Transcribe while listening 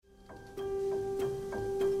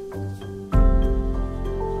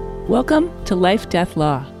Welcome to Life, Death,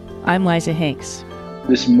 Law. I'm Liza Hanks.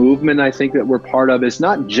 This movement I think that we're part of is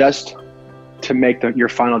not just to make your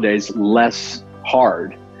final days less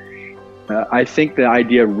hard. I think the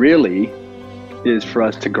idea really is for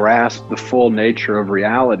us to grasp the full nature of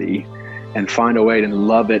reality and find a way to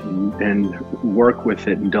love it and work with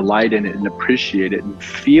it and delight in it and appreciate it and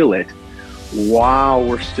feel it while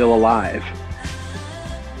we're still alive.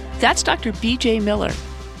 That's Dr. B.J. Miller,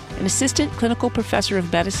 an assistant clinical professor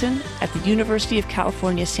of medicine at the University of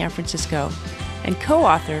California, San Francisco, and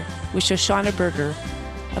co-author with Shoshana Berger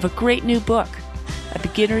of a great new book, A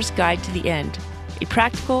Beginner's Guide to the End, a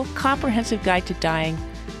practical, comprehensive guide to dying,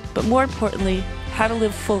 but more importantly, how to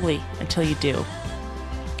live fully until you do.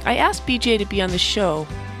 I asked BJ to be on the show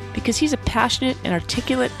because he's a passionate and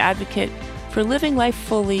articulate advocate for living life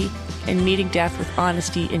fully and meeting death with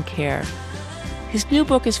honesty and care. His new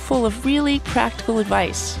book is full of really practical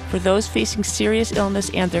advice for those facing serious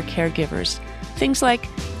illness and their caregivers. Things like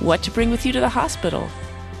what to bring with you to the hospital,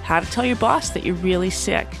 how to tell your boss that you're really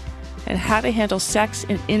sick, and how to handle sex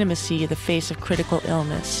and intimacy in the face of critical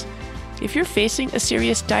illness. If you're facing a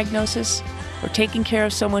serious diagnosis or taking care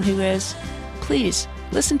of someone who is, please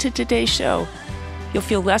listen to today's show. You'll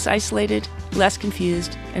feel less isolated, less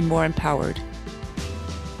confused, and more empowered.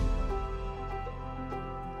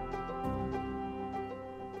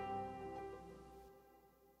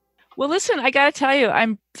 Well, listen, I got to tell you,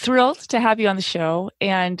 I'm thrilled to have you on the show.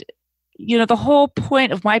 And, you know, the whole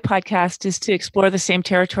point of my podcast is to explore the same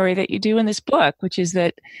territory that you do in this book, which is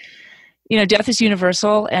that, you know, death is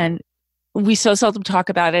universal and we so seldom talk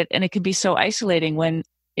about it. And it can be so isolating when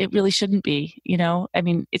it really shouldn't be, you know. I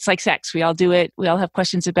mean, it's like sex. We all do it. We all have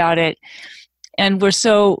questions about it. And we're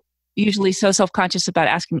usually so self-conscious about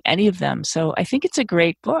asking any of them. So I think it's a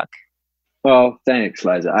great book. Well, thanks,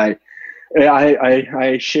 Liza. I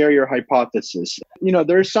share your hypothesis. You know,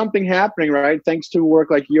 there's something happening, right? Thanks to work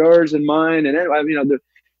like yours and mine. And, you know,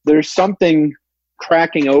 there's something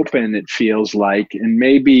cracking open, it feels like. And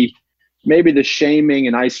maybe the shaming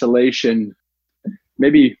and isolation,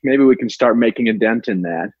 maybe we can start making a dent in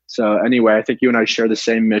that. So anyway, I think you and I share the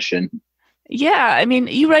same mission. Yeah. I mean,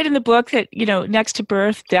 you write in the book that, you know, next to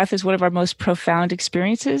birth, death is one of our most profound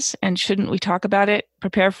experiences. And shouldn't we talk about it,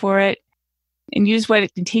 prepare for it, and use what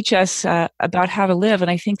it can teach us about how to live? And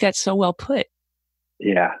I think that's so well put.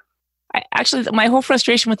 Yeah. My whole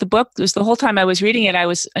frustration with the book was the whole time I was reading it, I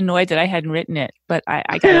was annoyed that I hadn't written it, but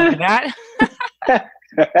I got over that.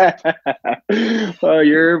 Well,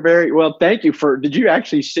 you're very well. Thank you did you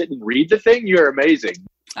actually sit and read the thing? You're amazing.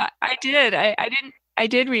 I did. I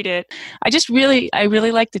did read it. I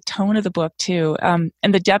really like the tone of the book too, and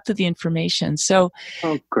the depth of the information. So.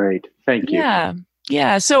 Oh, great. Thank you. Yeah.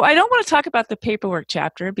 Yeah. So I don't want to talk about the paperwork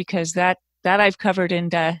chapter because that I've covered in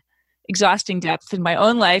exhausting depth in my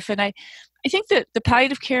own life. And I think that the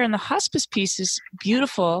palliative care and the hospice piece is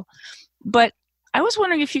beautiful, but I was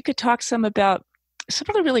wondering if you could talk some about some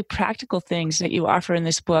of the really practical things that you offer in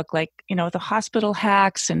this book, like, you know, the hospital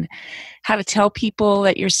hacks and how to tell people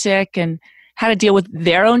that you're sick and how to deal with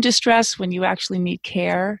their own distress when you actually need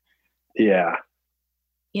care. Yeah.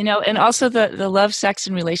 You know, and also the love, sex,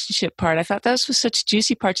 and relationship part. I thought those were such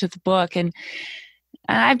juicy parts of the book. And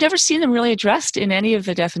I've never seen them really addressed in any of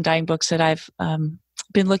the death and dying books that I've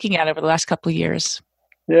been looking at over the last couple of years.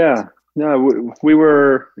 Yeah. No, we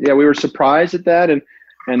were surprised at that.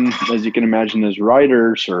 And as you can imagine, as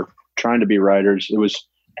writers or trying to be writers, we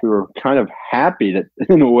were kind of happy that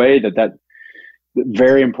in a way that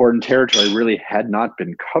very important territory really had not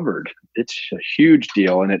been covered. It's a huge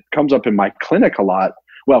deal. And it comes up in my clinic a lot.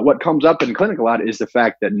 Well, what comes up in clinic a lot is the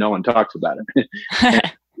fact that no one talks about it,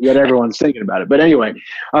 that everyone's thinking about it. But anyway,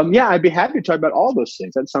 I'd be happy to talk about all those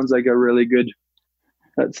things. That sounds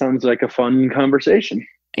like a fun conversation.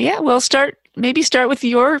 Yeah, well, start with do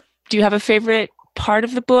you have a favorite part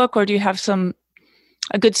of the book, or do you have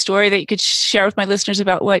a good story that you could share with my listeners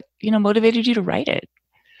about what, you know, motivated you to write it?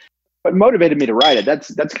 What motivated me to write it?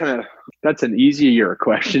 That's an easier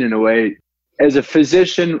question in a way. As a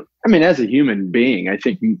physician, I mean, as a human being, I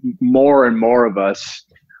think more and more of us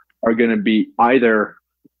are going to be either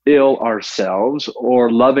ill ourselves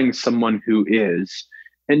or loving someone who is.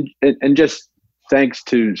 And just thanks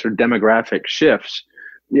to sort of demographic shifts,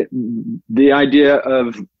 the idea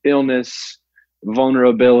of illness,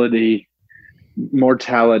 vulnerability,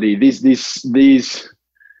 mortality,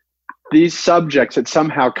 these subjects that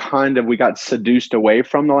somehow kind of we got seduced away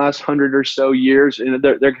from the last 100 or so years, and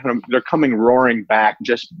they're coming roaring back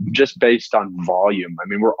just based on volume. I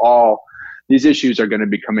mean, these issues are going to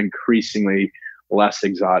become increasingly less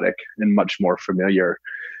exotic and much more familiar.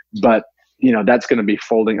 But that's going to be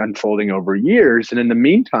unfolding over years. And in the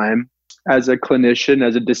meantime, as a clinician,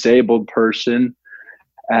 as a disabled person,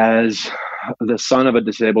 as the son of a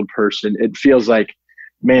disabled person, it feels like,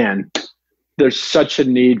 man, there's such a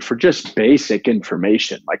need for just basic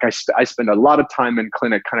information. Like I spend a lot of time in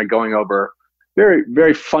clinic kind of going over very,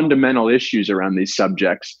 very fundamental issues around these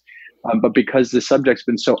subjects. But because the subject's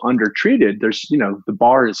been so undertreated, there's, the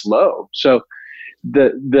bar is low. So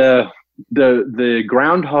the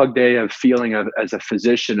Groundhog Day of feeling as a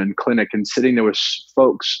physician in clinic and sitting there with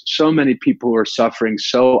folks, so many people who are suffering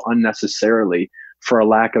so unnecessarily for a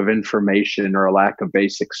lack of information or a lack of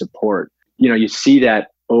basic support. You see that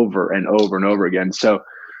over and over and over again. So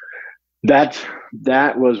that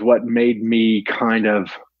was what made me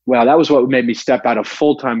that was what made me step out of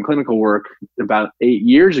full-time clinical work about 8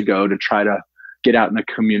 years ago to try to get out in the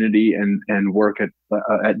community and work at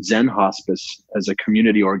Zen Hospice as a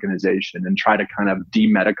community organization and try to kind of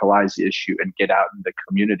demedicalize the issue and get out in the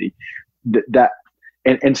community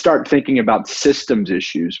and start thinking about systems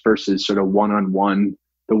issues versus sort of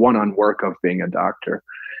the one-on work of being a doctor.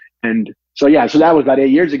 And so that was about 8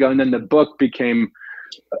 years ago. And then the book became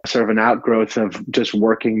sort of an outgrowth of just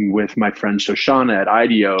working with my friend Shoshana at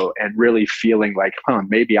IDEO and really feeling like,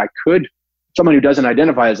 maybe I could, someone who doesn't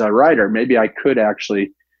identify as a writer, maybe I could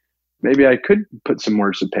put some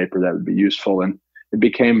words to paper that would be useful. And it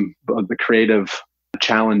became the creative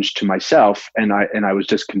challenge to myself. And I was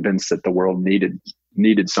just convinced that the world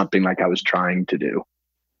needed something like I was trying to do.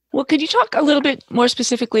 Well, could you talk a little bit more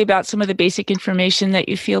specifically about some of the basic information that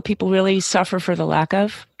you feel people really suffer for the lack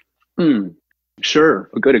of? Sure.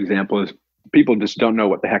 A good example is people just don't know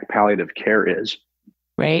what the heck palliative care is.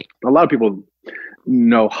 Right. A lot of people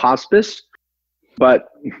know hospice, but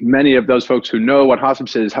many of those folks who know what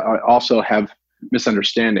hospice is also have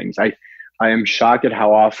misunderstandings. I am shocked at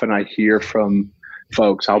how often I hear from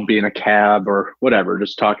folks. I'll be in a cab or whatever,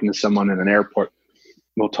 just talking to someone in an airport.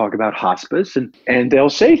 We'll talk about hospice and they'll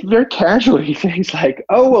say very casually things like,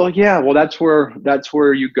 "Oh, well, yeah, well, that's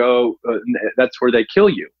where you go. That's where they kill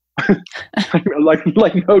you." like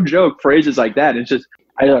no joke, phrases like that. It's just,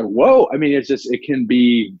 I like, whoa. I mean, it can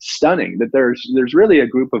be stunning that there's really a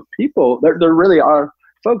group of people. There really are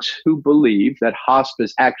folks who believe that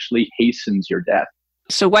hospice actually hastens your death.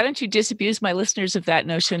 So why don't you disabuse my listeners of that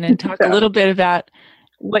notion and talk a little bit about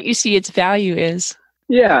what you see its value is?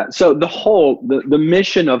 Yeah. So the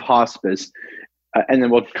mission of hospice, and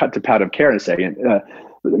then we'll cut to palliative care in a second.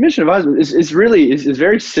 The mission of hospice is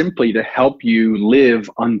very simply to help you live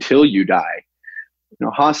until you die.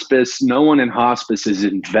 Hospice, no one in hospice is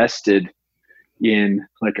invested in,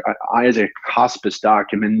 like, I as a hospice doc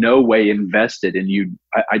am in no way invested in you.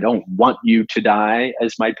 I don't want you to die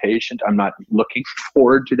as my patient. I'm not looking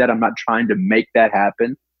forward to that. I'm not trying to make that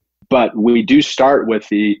happen. But we do start with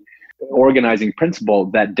the organizing principle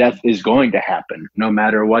that death is going to happen no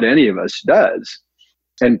matter what any of us does.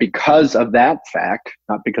 And because of that fact,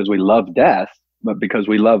 not because we love death, but because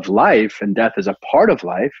we love life and death is a part of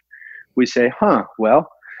life, we say, well,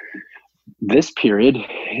 this period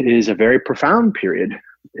is a very profound period.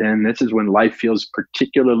 And this is when life feels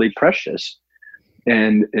particularly precious.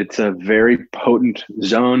 And it's a very potent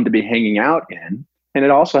zone to be hanging out in. And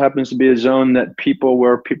it also happens to be a zone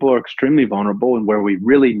where people are extremely vulnerable and where we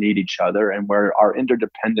really need each other and where our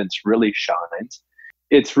interdependence really shines.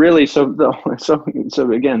 It's really, so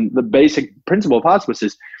again, the basic principle of hospice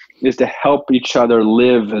is to help each other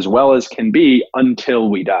live as well as can be until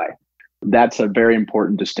we die. That's a very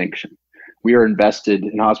important distinction. We are invested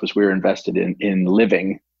in hospice. We are invested in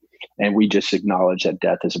living, and we just acknowledge that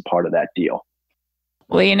death is a part of that deal.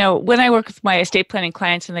 Well, when I work with my estate planning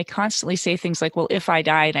clients and they constantly say things like, well, if I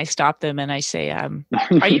die, and I stop them and I say,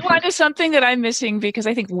 are you onto something that I'm missing? Because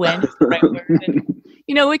I think when is the right word.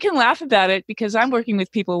 And, we can laugh about it because I'm working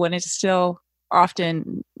with people when it's still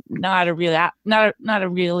often not a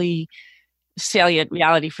really salient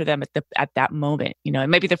reality for them at that moment. It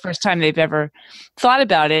may be the first time they've ever thought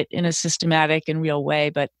about it in a systematic and real way,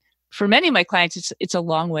 but for many of my clients, it's a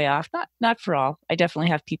long way off. Not for all. I definitely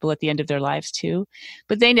have people at the end of their lives too,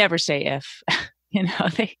 but they never say if.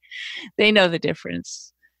 They know the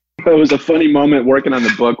difference. It was a funny moment working on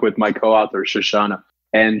the book with my co-author Shoshana,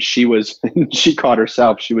 and she caught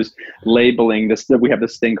herself. She was labeling this. We have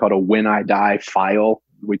this thing called a "When I Die" file.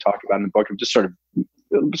 We talked about in the book. Of just sort of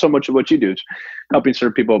so much of what you do is helping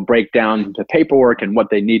sort of people break down the paperwork and what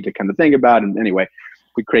they need to kind of think about. And anyway,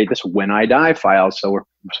 we create this "When I Die" file, so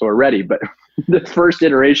we're ready. But the first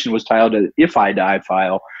iteration was titled an "If I Die"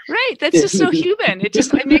 file. Right, that's just so human. It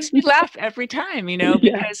makes me laugh every time,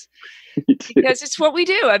 because it's what we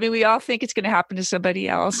do. I mean, we all think it's going to happen to somebody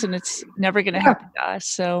else, and it's never going to happen to us.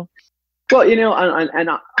 So, Well, and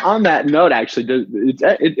on that note, actually,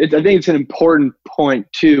 I think it's an important point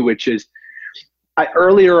too, which is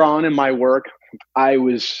earlier on in my work, I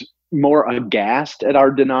was more aghast at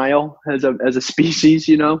our denial as a species,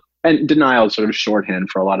 and denial is sort of shorthand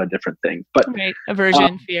for a lot of different things. But right,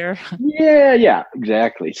 aversion, fear. Yeah,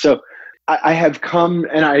 exactly. So I have come,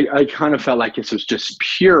 and I kind of felt like this was just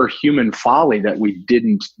pure human folly that we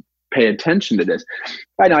didn't pay attention to this.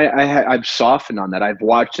 And I've softened on that. I've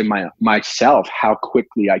watched in myself how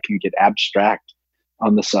quickly I can get abstract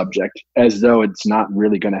on the subject, as though it's not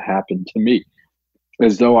really going to happen to me,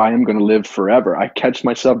 as though I am going to live forever. I catch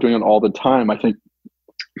myself doing it all the time. I think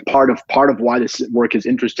part of why this work is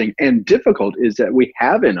interesting and difficult is that we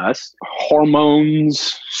have in us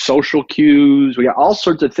hormones, social cues, we got all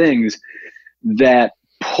sorts of things that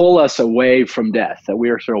pull us away from death, that we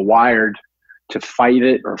are sort of wired to fight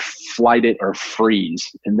it or flight it or freeze.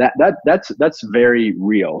 And that's very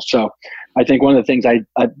real. So I think one of the things I've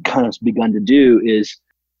kind of begun to do is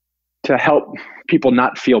to help people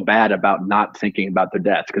not feel bad about not thinking about their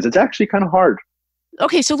death, because it's actually kind of hard.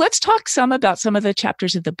 Okay, so let's talk about some of the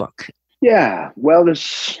chapters of the book. Yeah, well,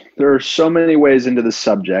 there are so many ways into the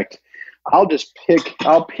subject. I'll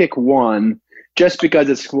pick one just because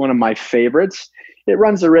it's one of my favorites. It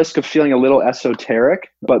runs the risk of feeling a little esoteric,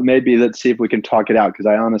 but maybe let's see if we can talk it out, because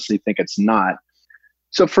I honestly think it's not.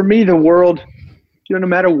 So for me, the world, no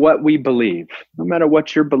matter what we believe, no matter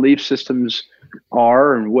what your belief systems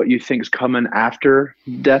are and what you think is coming after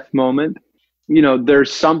death moment,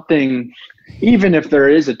 there's something, even if there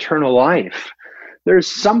is eternal life, there's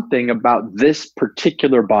something about this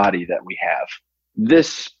particular body that we have,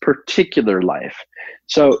 this particular life.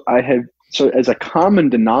 So as a common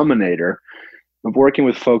denominator of working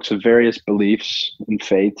with folks of various beliefs and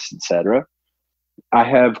faiths, etc., I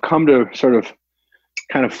have come to sort of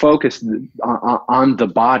kind of focus on the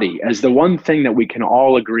body as the one thing that we can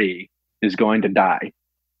all agree is going to die.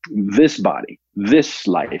 This body, this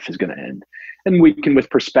life is going to end. And we can, with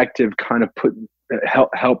perspective, kind of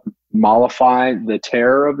help mollify the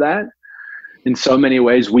terror of that. In so many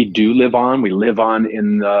ways, we do live on. We live on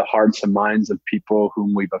in the hearts and minds of people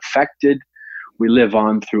whom we've affected. We live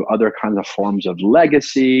on through other kinds of forms of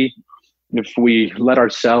legacy. If we let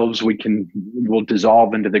ourselves, we'll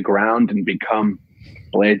dissolve into the ground and become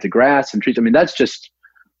blades of grass and trees. I mean, that's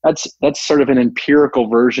sort of an empirical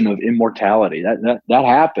version of immortality. That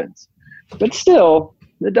happens, but still,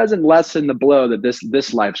 it doesn't lessen the blow that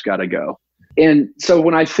this life's got to go. And so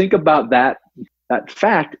when I think about that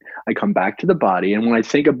fact, I come back to the body, and when I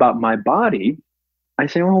think about my body, I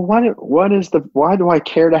say, well, why do I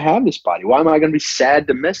care to have this body? Why am I going to be sad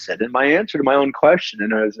to miss it? And my answer to my own question,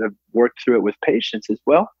 and as I've worked through it with patients, is,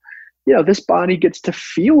 well, this body gets to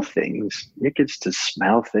feel things. It gets to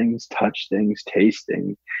smell things, touch things, taste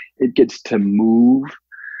things. It gets to move.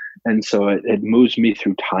 And so it moves me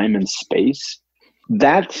through time and space.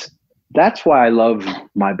 That's why I love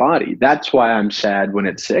my body. That's why I'm sad when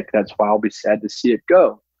it's sick. That's why I'll be sad to see it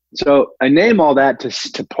go. So I name all that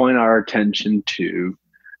to point our attention to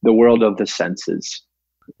the world of the senses,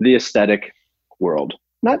 the aesthetic world.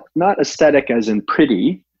 Not aesthetic as in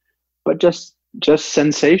pretty, but just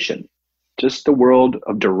sensation, just the world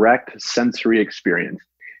of direct sensory experience.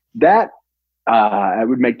 That, I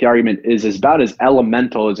would make the argument, is about as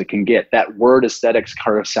elemental as it can get. That word aesthetics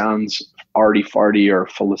kind of sounds arty-farty or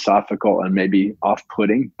philosophical and maybe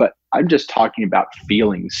off-putting, but I'm just talking about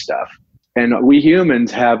feeling stuff. And we humans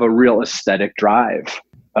have a real aesthetic drive.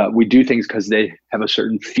 We do things because they have a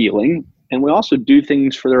certain feeling, and we also do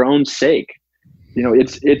things for their own sake.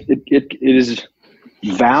 It is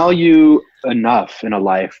value enough in a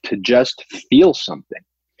life to just feel something.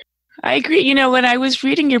 I agree. When I was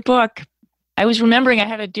reading your book, I was remembering I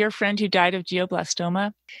had a dear friend who died of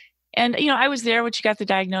glioblastoma. And, I was there when she got the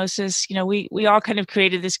diagnosis. We all kind of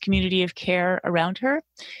created this community of care around her.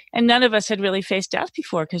 And none of us had really faced death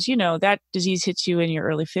before because, that disease hits you in your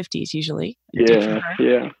early 50s usually.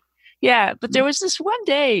 Yeah. But there was this one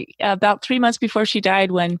day about 3 months before she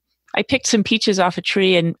died when I picked some peaches off a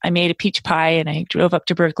tree and I made a peach pie and I drove up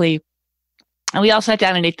to Berkeley. And we all sat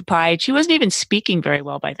down and ate the pie. She wasn't even speaking very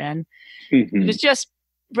well by then. Mm-hmm. It was just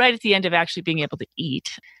right at the end of actually being able to eat.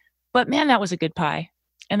 But man, that was a good pie.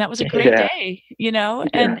 And that was a great day,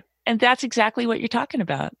 and that's exactly what you're talking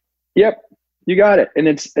about. Yep, you got it. And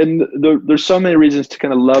there's so many reasons to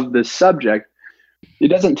kind of love this subject. It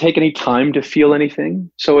doesn't take any time to feel anything.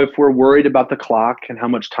 So if we're worried about the clock and how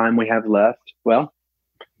much time we have left, well,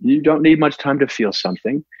 you don't need much time to feel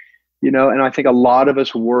something, and I think a lot of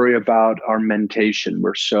us worry about our mentation.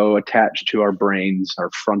 We're so attached to our brains, our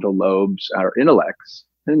frontal lobes, our intellects.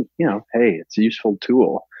 And, hey, it's a useful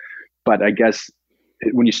tool. But I guess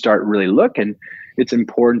when you start really looking, it's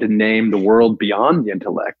important to name the world beyond the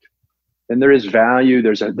intellect. And there is value.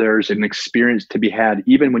 There's an experience to be had,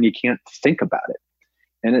 even when you can't think about it.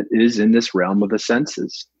 And it is in this realm of the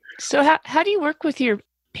senses. So how do you work with your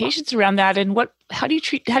patients around that, and how do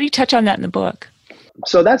you touch on that in the book?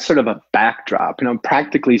 So that's sort of a backdrop,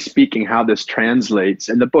 practically speaking, how this translates.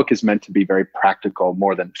 And the book is meant to be very practical,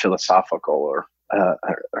 more than philosophical or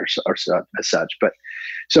as such. But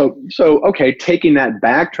so okay, taking that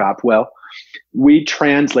backdrop, well, we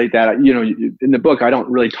translate that. In the book, I don't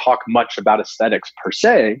really talk much about aesthetics per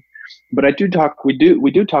se, but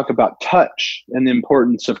we do talk about touch and the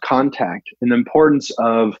importance of contact and the importance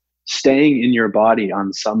of staying in your body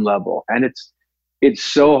on some level. And it's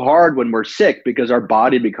so hard when we're sick because our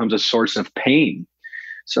body becomes a source of pain.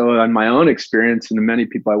 So in my own experience and the many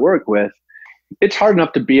people I work with, it's hard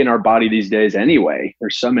enough to be in our body these days anyway.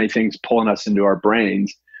 There's so many things pulling us into our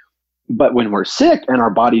brains. But when we're sick and our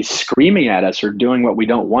body's screaming at us or doing what we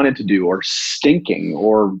don't want it to do, or stinking,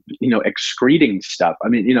 or excreting stuff,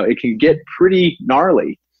 it can get pretty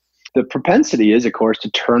gnarly. The propensity is, of course,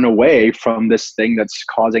 to turn away from this thing that's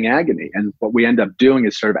causing agony. And what we end up doing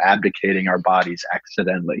is sort of abdicating our bodies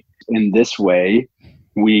accidentally. In this way,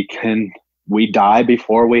 we die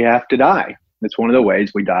before we have to die. It's one of the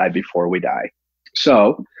ways we die before we die.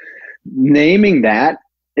 So naming that,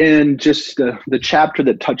 and just the chapter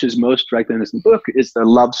that touches most directly in this book is the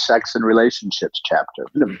love, sex, and relationships chapter.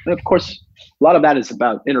 And of course, a lot of that is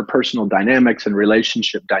about interpersonal dynamics and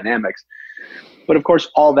relationship dynamics. But of course,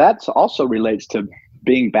 all that also relates to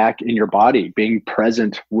being back in your body, being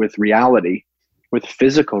present with reality, with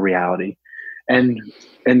physical reality, and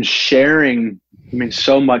sharing.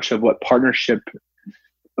 So much of what partnership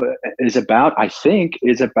is about, I think,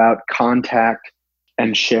 is about contact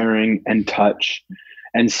and sharing and touch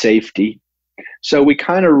and safety. So we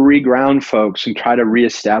kind of reground folks and try to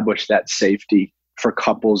reestablish that safety for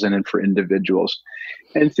couples and for individuals.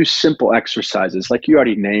 And through simple exercises, like you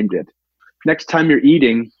already named it. Next time you're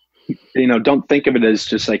eating, don't think of it as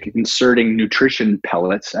just like inserting nutrition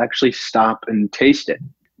pellets. Actually stop and taste it,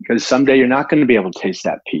 because someday you're not going to be able to taste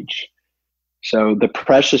that peach. So the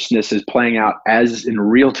preciousness is playing out as in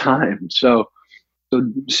real time. So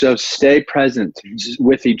stay present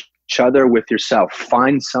with each other, with yourself.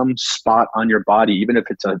 Find some spot on your body, even if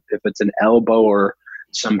it's an elbow or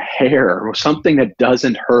some hair or something that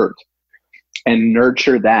doesn't hurt, and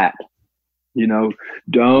nurture that.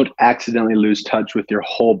 Don't accidentally lose touch with your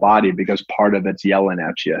whole body because part of it's yelling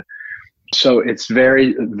at you. So it's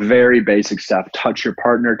very, very basic stuff. Touch your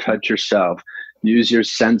partner, touch yourself, use your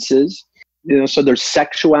senses. So there's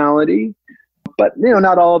sexuality, but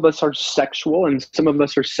not all of us are sexual, and some of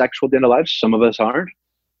us are sexual at the end of life, some of us aren't.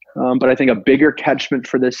 But I think a bigger catchment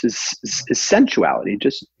for this is sensuality,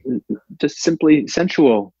 just simply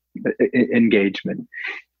sensual engagement.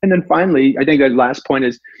 And then finally, I think the last point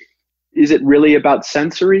is it really about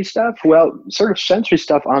sensory stuff? Well, sort of sensory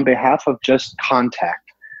stuff on behalf of just contact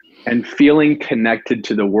and feeling connected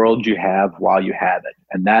to the world you have while you have it.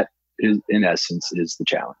 And that is, in essence, is the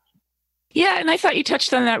challenge. Yeah, and I thought you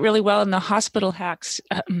touched on that really well in the hospital hacks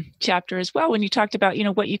chapter as well, when you talked about,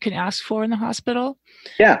 what you can ask for in the hospital.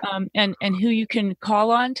 Yeah. And who you can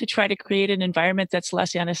call on to try to create an environment that's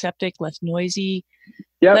less antiseptic, less noisy,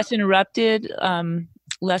 yep. less interrupted,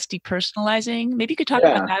 less depersonalizing. Maybe you could talk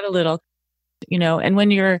about that a little, and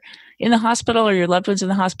when you're in the hospital or your loved one's in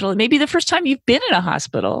the hospital, it may be the first time you've been in a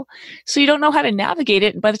hospital, so you don't know how to navigate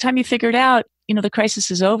it. And by the time you figure it out, the crisis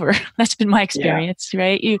is over. That's been my experience,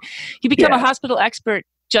 right? You become a hospital expert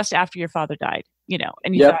just after your father died,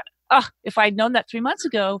 and you thought, if I'd known that 3 months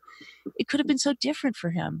ago, it could have been so different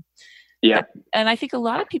for him. Yeah. And I think a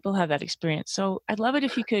lot of people have that experience. So I'd love it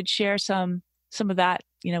if you could share some of that,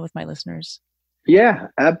 with my listeners. Yeah,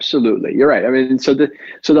 absolutely. You're right.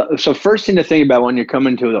 So first thing to think about when you come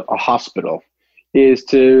into a hospital is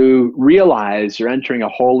to realize you're entering a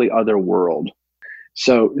wholly other world.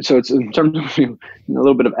 So it's in terms of a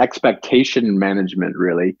little bit of expectation management,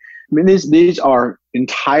 really. These are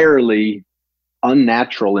entirely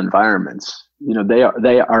unnatural environments.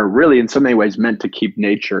 They are really in so many ways meant to keep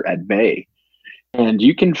nature at bay, and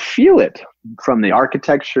you can feel it from the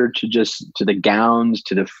architecture to the gowns,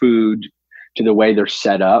 to the food, to the way they're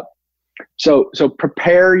set up. So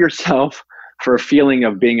prepare yourself for a feeling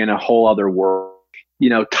of being in a whole other world.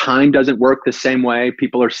 Time doesn't work the same way.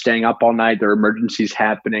 People are staying up all night. There are emergencies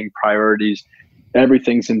happening, priorities,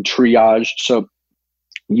 everything's in triage. So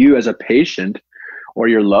you as a patient or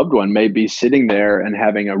your loved one may be sitting there and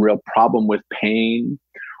having a real problem with pain,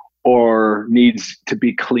 or needs to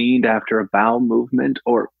be cleaned after a bowel movement,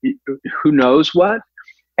 or who knows what.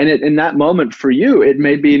 And in that moment for you, it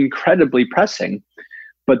may be incredibly pressing.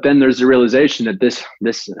 But then there's the realization that this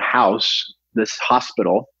house, this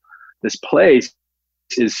hospital, this place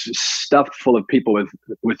is stuffed full of people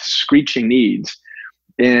with screeching needs.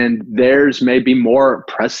 And theirs may be more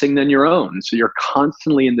pressing than your own. So you're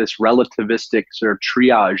constantly in this relativistic sort of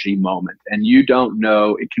triage moment. And you don't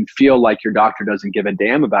know, it can feel like your doctor doesn't give a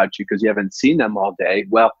damn about you because you haven't seen them all day.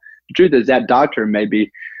 Well, the truth is that doctor may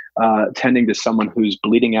be tending to someone who's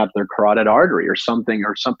bleeding out their carotid artery or something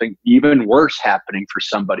even worse happening for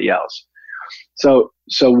somebody else. So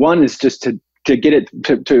one is just to get it,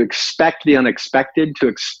 to expect the unexpected, to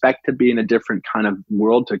expect to be in a different kind of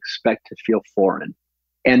world, to expect to feel foreign.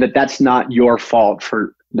 And that's not your fault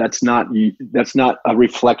that's not a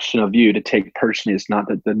reflection of you to take personally. It's not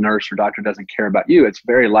that the nurse or doctor doesn't care about you. It's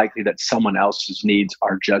very likely that someone else's needs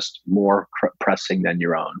are just more pressing than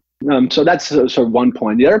your own. So that's sort of one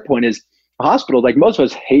point. The other point is a hospital, like most of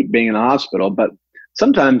us hate being in a hospital, but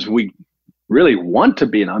sometimes we really want to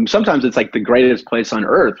be in them. Sometimes it's like the greatest place on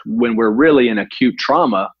earth when we're really in acute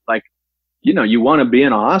trauma. Like, you want to be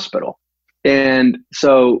in a hospital. And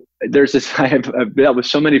so there's this, I've dealt with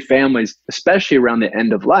so many families, especially around the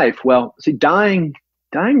end of life. Well, see, dying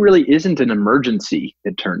really isn't an emergency,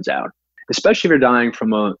 it turns out, especially if you're dying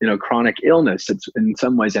from a chronic illness that's in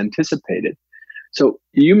some ways anticipated. So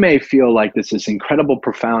you may feel like this is incredible,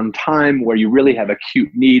 profound time where you really have acute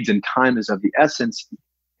needs and time is of the essence.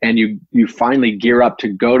 And you finally gear up to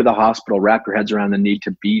go to the hospital, wrap your heads around the need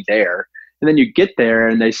to be there. And then you get there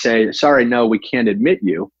and they say, sorry, no, we can't admit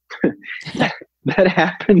you. That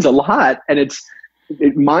happens a lot, and it's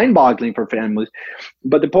mind-boggling for families.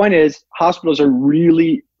 But the point is, hospitals are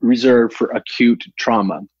really reserved for acute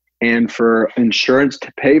trauma, and for insurance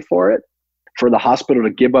to pay for it, for the hospital to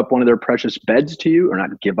give up one of their precious beds to you, or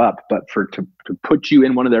not give up, but to put you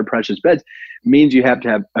in one of their precious beds, means you have to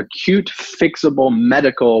have acute, fixable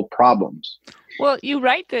medical problems. Well, you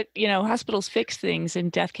write that hospitals fix things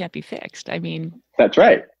and death can't be fixed. I mean, that's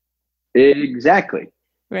right. Exactly.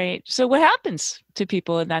 Right. So what happens to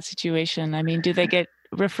people in that situation? I mean, do they get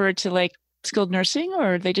referred to like skilled nursing,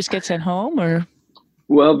 or they just get sent home, or?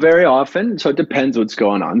 Well, very often. So it depends what's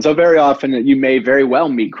going on. So very often you may very well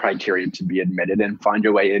meet criteria to be admitted and find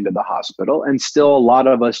your way into the hospital. And still a lot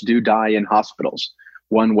of us do die in hospitals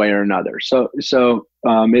one way or another. So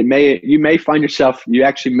you may find yourself, you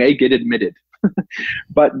actually may get admitted,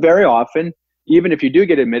 but very often, even if you do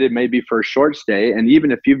get admitted, maybe for a short stay, and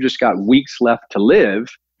even if you've just got weeks left to live,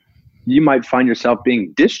 you might find yourself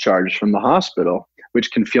being discharged from the hospital,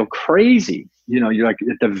 which can feel crazy. You're like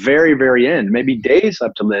at the very, very end, maybe days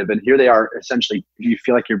left to live, and here they are, essentially, you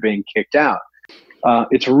feel like you're being kicked out.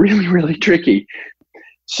 It's really, really tricky.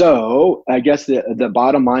 So I guess the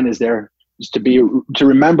bottom line is to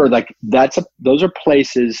remember, like those are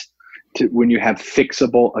places when you have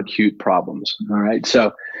fixable acute problems. All right.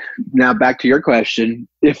 So now back to your question.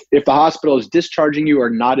 If the hospital is discharging you or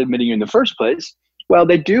not admitting you in the first place, well,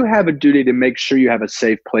 they do have a duty to make sure you have a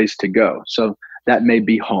safe place to go. So that may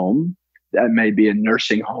be home, that may be a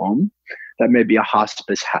nursing home, that may be a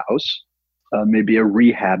hospice house, maybe a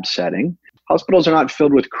rehab setting. Hospitals are not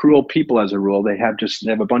filled with cruel people as a rule. They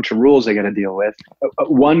have a bunch of rules they got to deal with.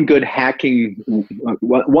 One good hack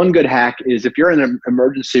is if you're in an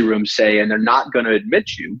emergency room, say, and they're not going to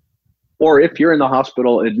admit you, or if you're in the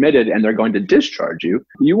hospital admitted and they're going to discharge you,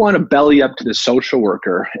 you want to belly up to the social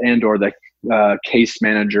worker and or the case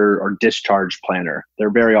manager or discharge planner.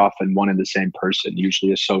 They're very often one and the same person,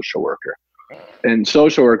 usually a social worker. And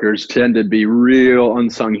social workers tend to be real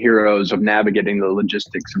unsung heroes of navigating the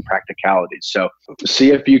logistics and practicalities. So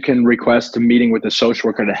see if you can request a meeting with a social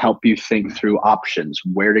worker to help you think through options,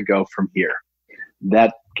 where to go from here.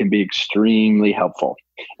 That can be extremely helpful.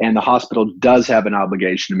 And the hospital does have an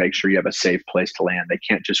obligation to make sure you have a safe place to land. They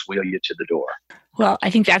can't just wheel you to the door. Well, I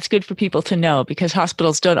think that's good for people to know, because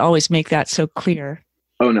hospitals don't always make that so clear.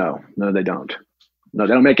 Oh, no, they don't. No,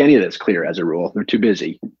 they don't make any of this clear as a rule. They're too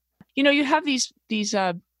busy. You have this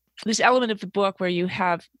element of the book where you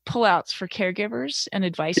have pullouts for caregivers and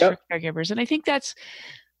advice for caregivers. And I think that's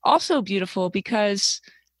also beautiful because,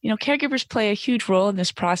 caregivers play a huge role in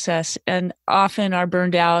this process and often are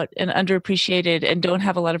burned out and underappreciated and don't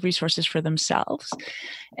have a lot of resources for themselves.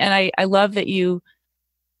 And I love that you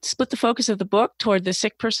split the focus of the book toward the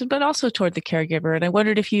sick person, but also toward the caregiver. And I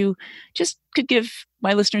wondered if you just could give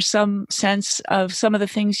my listeners some sense of some of the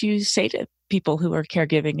things you say to people who are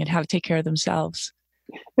caregiving and how to take care of themselves.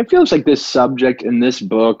 It feels like this subject in this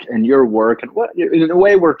book and your work, and what in a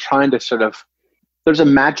way we're trying to sort of there's a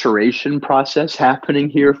maturation process happening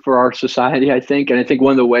here for our society, I think. And I think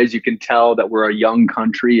one of the ways you can tell that we're a young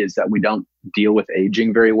country is that we don't deal with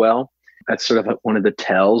aging very well. That's sort of one of the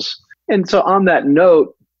tells. And so on that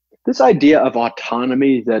note, this idea of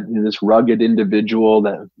autonomy, that this rugged individual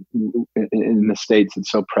that in the States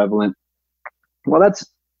it's so prevalent, well, that's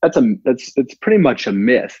pretty much a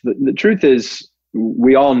myth. The truth is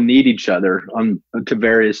we all need each other to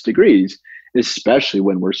various degrees, especially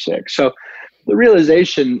when we're sick. So the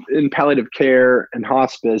realization in palliative care and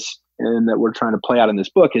hospice, and that we're trying to play out in this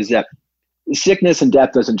book, is that sickness and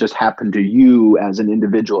death doesn't just happen to you as an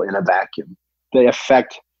individual in a vacuum. They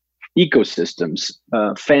affect ecosystems,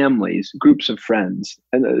 families, groups of friends,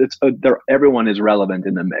 and everyone is relevant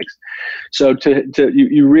in the mix. So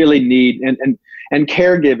you really need, and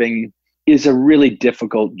caregiving is a really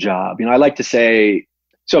difficult job. I like to say,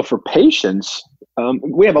 so for patients,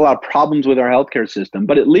 we have a lot of problems with our healthcare system,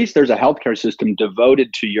 but at least there's a healthcare system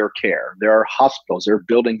devoted to your care. There are hospitals, there are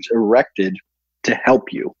buildings erected to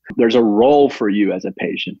help you. There's a role for you as a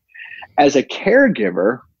patient. As a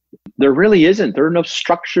caregiver, there really isn't. There are no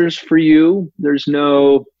structures for you. There are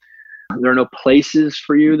no places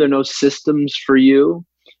for you. There are no systems for you.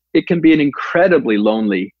 It can be an incredibly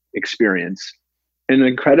lonely experience and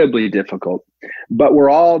incredibly difficult, but we're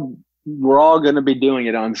all going to be doing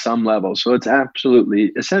it on some level. So it's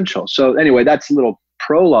absolutely essential. So anyway, that's a little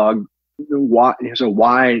prologue. Why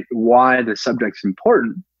the subject's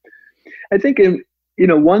important. I think,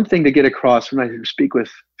 one thing to get across when I speak with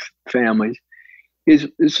families is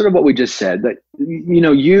sort of what we just said, that,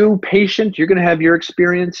 you patient, you're going to have your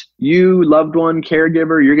experience. You loved one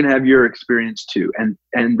caregiver, you're going to have your experience too.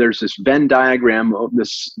 And there's this Venn diagram of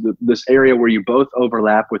this area where you both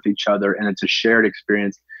overlap with each other, and it's a shared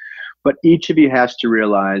experience. But each of you has to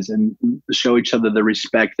realize and show each other the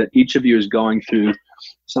respect that each of you is going through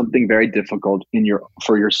something very difficult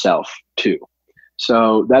for yourself too.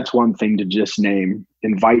 So that's one thing to just name.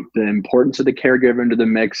 Invite the importance of the caregiver into the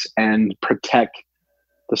mix and protect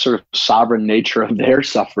the sort of sovereign nature of their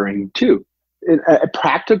suffering too. A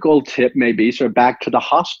practical tip may be sort of back to the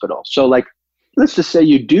hospital. So let's just say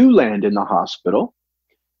you do land in the hospital.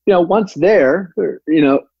 Once there,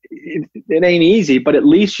 it ain't easy, but at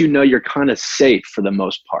least you're kind of safe for the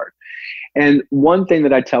most part. And one thing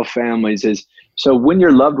that I tell families is, so when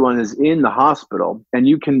your loved one is in the hospital and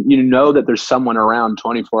you know that there's someone around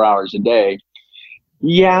 24 hours a day,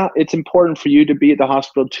 yeah, it's important for you to be at the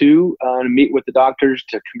hospital too, to meet with the doctors,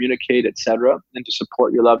 to communicate, et cetera, and to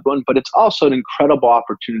support your loved one. But it's also an incredible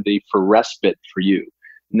opportunity for respite for you.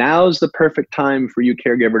 Now's the perfect time for you,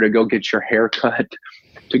 caregiver, to go get your hair cut,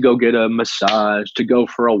 to go get a massage, to go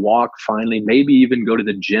for a walk finally, maybe even go to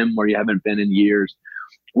the gym where you haven't been in years.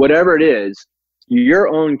 Whatever it is, your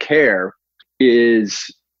own care is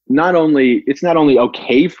not only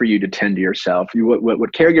okay for you to tend to yourself.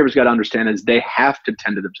 What caregivers got to understand is they have to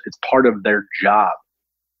tend to themselves. It's part of their job.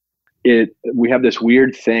 We have this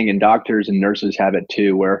weird thing, and doctors and nurses have it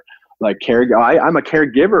too, where I'm a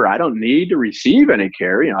caregiver. I don't need to receive any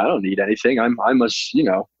care. I don't need anything.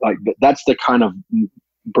 That's the kind of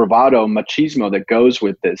bravado machismo that goes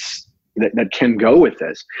with this, that can go with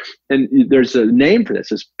this. And there's a name for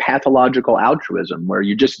this. It's pathological altruism, where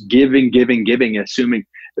you're just giving, assuming,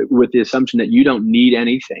 with the assumption that you don't need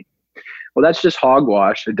anything. Well, that's just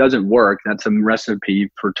hogwash. It doesn't work. That's a recipe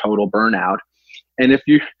for total burnout. And if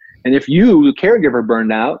you, the caregiver,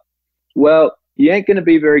 burned out, well, you ain't going to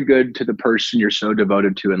be very good to the person you're so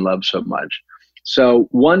devoted to and love so much. So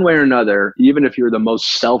one way or another, even if you're the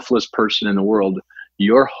most selfless person in the world,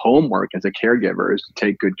 your homework as a caregiver is to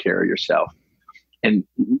take good care of yourself, and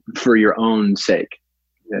for your own sake.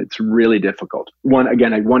 It's really difficult. One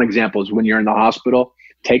example is when you're in the hospital,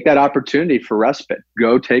 take that opportunity for respite.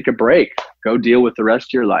 Go take a break. Go deal with the rest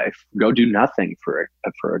of your life. Go do nothing for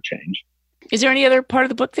a change. Is there any other part of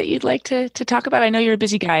the book that you'd like to talk about? I know you're a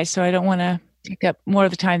busy guy, so I don't want to take up more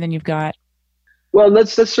of the time than you've got. Well,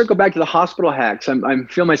 let's circle back to the hospital hacks. I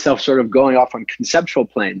feel myself sort of going off on conceptual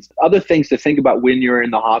planes. Other things to think about when you're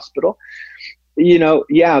in the hospital.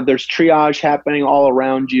 There's triage happening all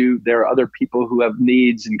around you. There are other people who have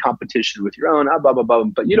needs in competition with your own, blah, blah, blah.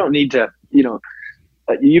 But you don't need to,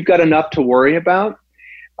 you've got enough to worry about.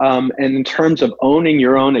 And in terms of owning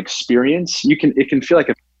your own experience, it can feel like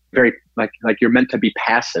a very, like you're meant to be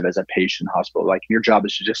passive as a patient in hospital. Like your job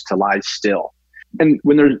is just to lie still. And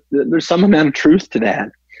when there's some amount of truth to that,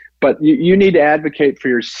 but you need to advocate for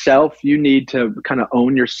yourself. You need to kind of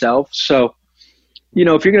own yourself. So,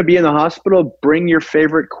 if you're going to be in the hospital, bring your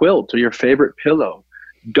favorite quilt or your favorite pillow.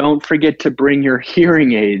 Don't forget to bring your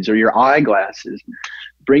hearing aids or your eyeglasses.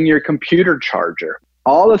 Bring your computer charger.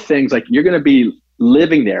 All the things, like you're going to be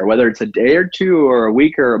living there, whether it's a day or two or a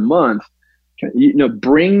week or a month,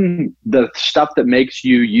 bring the stuff that makes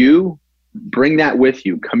you, bring that with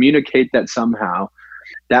you, communicate that somehow.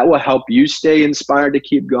 That will help you stay inspired to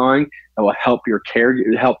keep going. It will help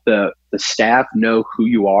help the staff know who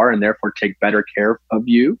you are and therefore take better care of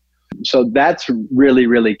you. So that's really,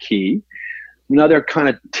 really key. Another kind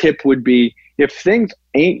of tip would be, if things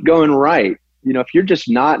ain't going right, if you're just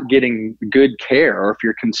not getting good care, or if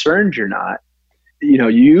you're concerned you're not,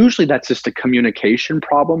 usually that's just a communication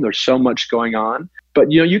problem. There's so much going on.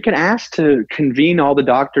 But, you can ask to convene all the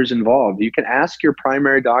doctors involved. You can ask your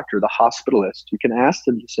primary doctor, the hospitalist. You can ask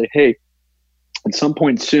them to say, hey, at some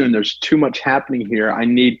point soon, there's too much happening here.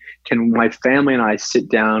 Can my family and I sit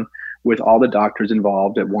down with all the doctors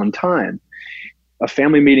involved at one time? A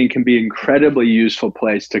family meeting can be an incredibly useful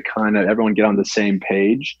place to kind of everyone get on the same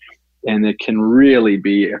page. And it can really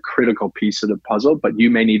be a critical piece of the puzzle, but you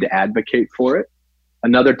may need to advocate for it.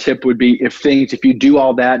 Another tip would be, if you do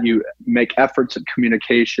all that, you make efforts at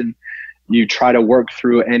communication, you try to work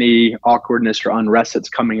through any awkwardness or unrest that's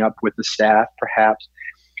coming up with the staff, perhaps.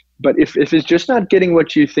 But if it's just not getting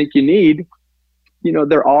what you think you need,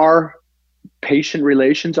 there are patient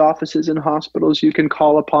relations offices in hospitals you can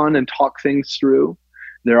call upon and talk things through.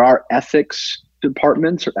 There are ethics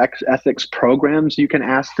departments or ethics programs you can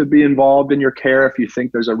ask to be involved in your care if you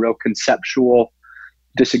think there's a real conceptual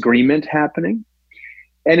disagreement happening.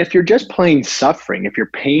 And if you're just plain suffering, if your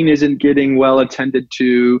pain isn't getting well attended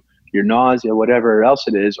to, your nausea, whatever else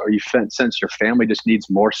it is, or you sense your family just needs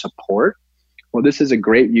more support, well, this is a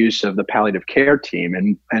great use of the palliative care team,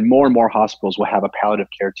 and more hospitals will have a palliative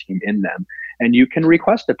care team in them. And you can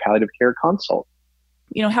request a palliative care consult.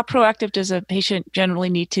 How proactive does a patient generally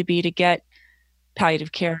need to be to get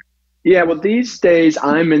palliative care? Yeah, well, these days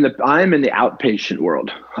I'm in the outpatient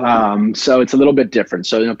world, so it's a little bit different.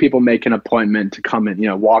 So people make an appointment to come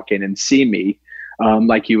and walk in and see me,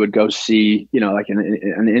 like you would go see like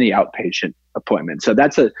in any outpatient appointment. So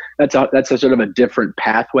that's a sort of a different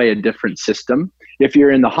pathway, a different system. If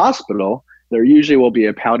you're in the hospital, there usually will be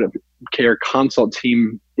a palliative care consult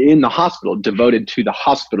team in the hospital devoted to the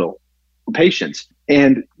hospital patients.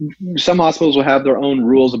 And some hospitals will have their own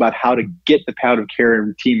rules about how to get the palliative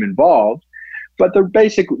care team involved. But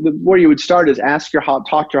where you would start is talk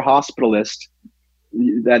to your hospitalist,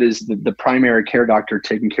 that is the primary care doctor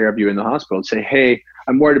taking care of you in the hospital. Say, hey,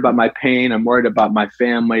 I'm worried about my pain. I'm worried about my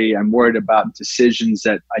family. I'm worried about decisions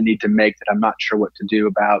that I need to make that I'm not sure what to do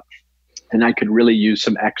about. And I could really use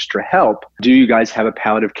some extra help. Do you guys have a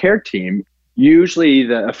palliative care team? Usually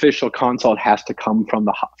the official consult has to come from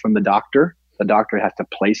the doctor. The doctor has to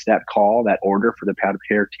place that call, that order for the palliative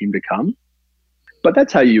care team to come. But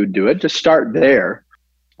that's how you would do it. Just start there.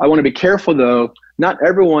 I want to be careful, though. Not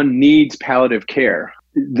everyone needs palliative care.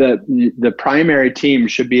 The primary team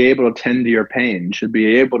should be able to tend to your pain, should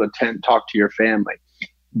be able to talk to your family.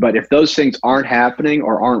 But if those things aren't happening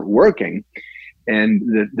or aren't working, and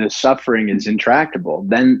the suffering is intractable,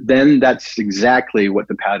 then that's exactly what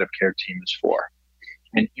the palliative care team is for.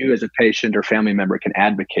 And you as a patient or family member can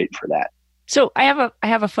advocate for that. So I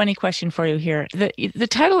have a funny question for you here. The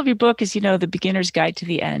title of your book is, The Beginner's Guide to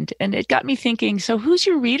the End. And it got me thinking, so who's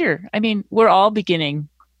your reader? I mean, we're all beginning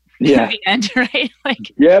to the end, right?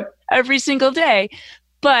 Yep. Every single day.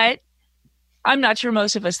 But I'm not sure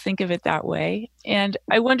most of us think of it that way. And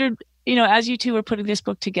I wondered, as you two were putting this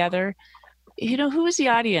book together, who is the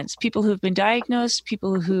audience? People who've been diagnosed,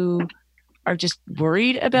 people who are just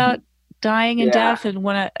worried about dying and death and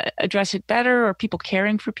want to address it better, or people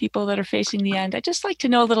caring for people that are facing the end. I'd just like to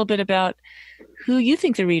know a little bit about who you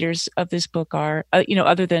think the readers of this book are,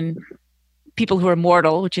 other than people who are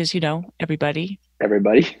mortal, which is, everybody.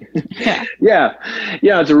 Yeah.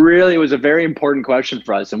 It was a very important question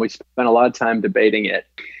for us, and we spent a lot of time debating it.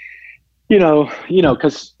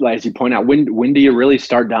 Because as you point out, when do you really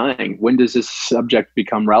start dying? When does this subject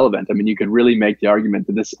become relevant? I mean, you could really make the argument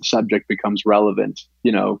that this subject becomes relevant,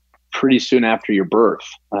 pretty soon after your birth,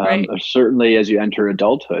 right. Certainly as you enter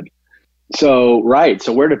adulthood. So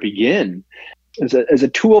where to begin? As a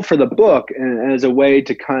tool for the book and as a way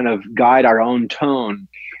to kind of guide our own tone,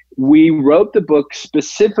 we wrote the book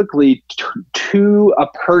specifically to a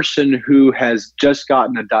person who has just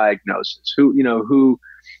gotten a diagnosis, who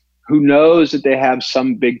knows that they have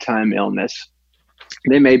some big time illness.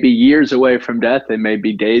 They may be years away from death. They may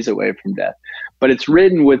be days away from death. But it's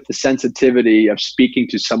written with the sensitivity of speaking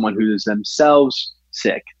to someone who is themselves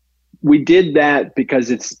sick. We did that because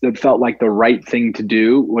it felt like the right thing to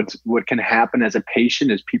do. What can happen as a patient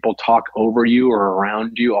is people talk over you or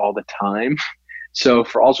around you all the time. So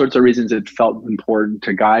for all sorts of reasons, it felt important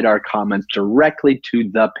to guide our comments directly to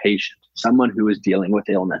the patient. someone who is dealing with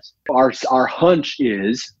illness. Our hunch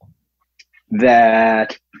is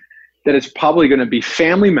that it's probably going to be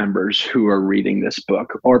family members who are reading this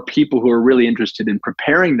book, or people who are really interested in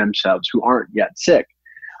preparing themselves who aren't yet sick.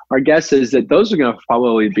 Our guess is that those are going to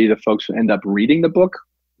probably be the folks who end up reading the book,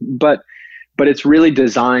 but it's really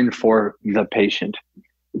designed for the patient.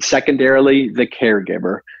 Secondarily, the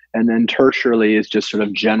caregiver, and then tertiarily is just sort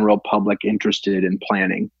of general public interested in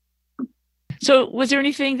planning. So was there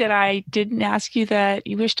anything that I didn't ask you that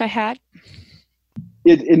you wished I had?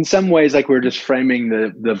 In some ways, like we're just framing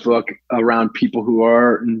the book around people who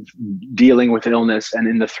are dealing with illness and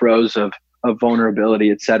in the throes of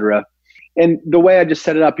vulnerability, et cetera. And the way I just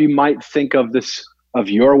set it up, you might think of this, of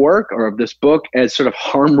your work or of this book, as sort of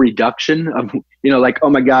harm reduction of, like, oh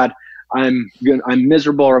my God, I'm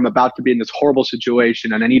miserable, or I'm about to be in this horrible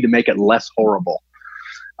situation and I need to make it less horrible.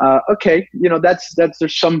 Okay.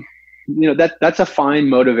 There's some, that's a fine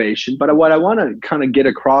motivation, but what I want to kind of get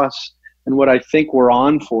across, and what I think we're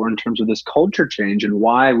on for in terms of this culture change and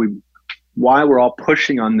why we're all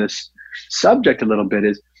pushing on this subject a little bit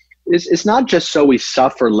is it's not just so we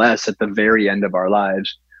suffer less at the very end of our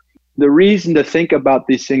lives. The reason to think about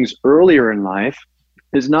these things earlier in life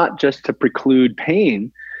is not just to preclude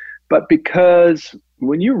pain, but because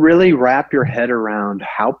when you really wrap your head around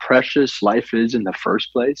how precious life is in the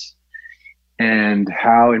first place, and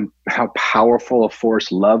how powerful a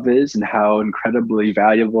force love is, and how incredibly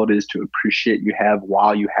valuable it is to appreciate you have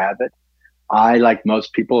while you have it. I, like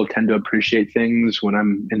most people, tend to appreciate things when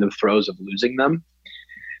I'm in the throes of losing them.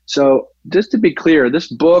 So just to be clear, this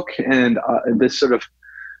book and this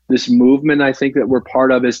movement I think that we're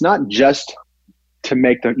part of is not just to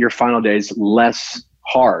make your final days less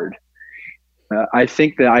hard. I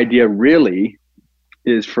think the idea really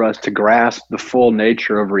is for us to grasp the full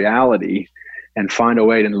nature of reality and find a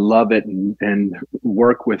way to love it and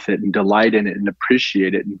work with it and delight in it and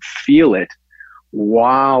appreciate it and feel it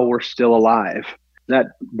while we're still alive.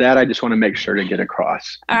 That I just want to make sure to get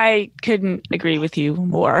across. I couldn't agree with you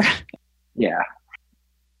more. Yeah.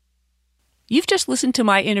 You've just listened to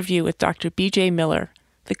my interview with Dr. B.J. Miller,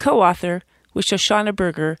 the co-author with Shoshana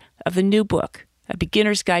Berger of the new book, A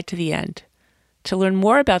Beginner's Guide to the End. To learn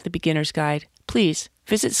more about the Beginner's Guide, please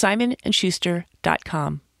visit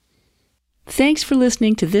SimonandSchuster.com. Thanks for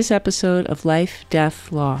listening to this episode of Life,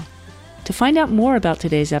 Death, Law. To find out more about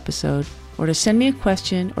today's episode, or to send me a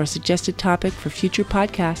question or a suggested topic for future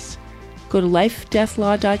podcasts, go to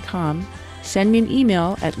lifedeathlaw.com, send me an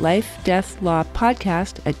email at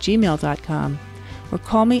lifedeathlawpodcast@gmail.com, or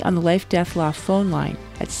call me on the Life Death Law phone line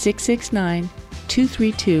at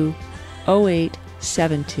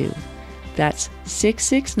 669-232-0872. That's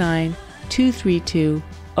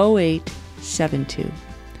 669-232-0872.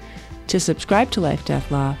 To subscribe to Life Death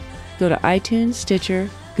Law, go to iTunes, Stitcher,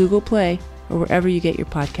 Google Play, or wherever you get your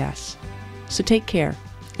podcasts. So take care,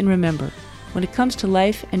 and remember, when it comes to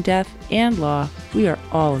life and death and law, we are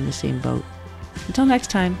all in the same boat. Until next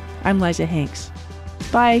time, I'm Liza Hanks.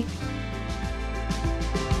 Bye.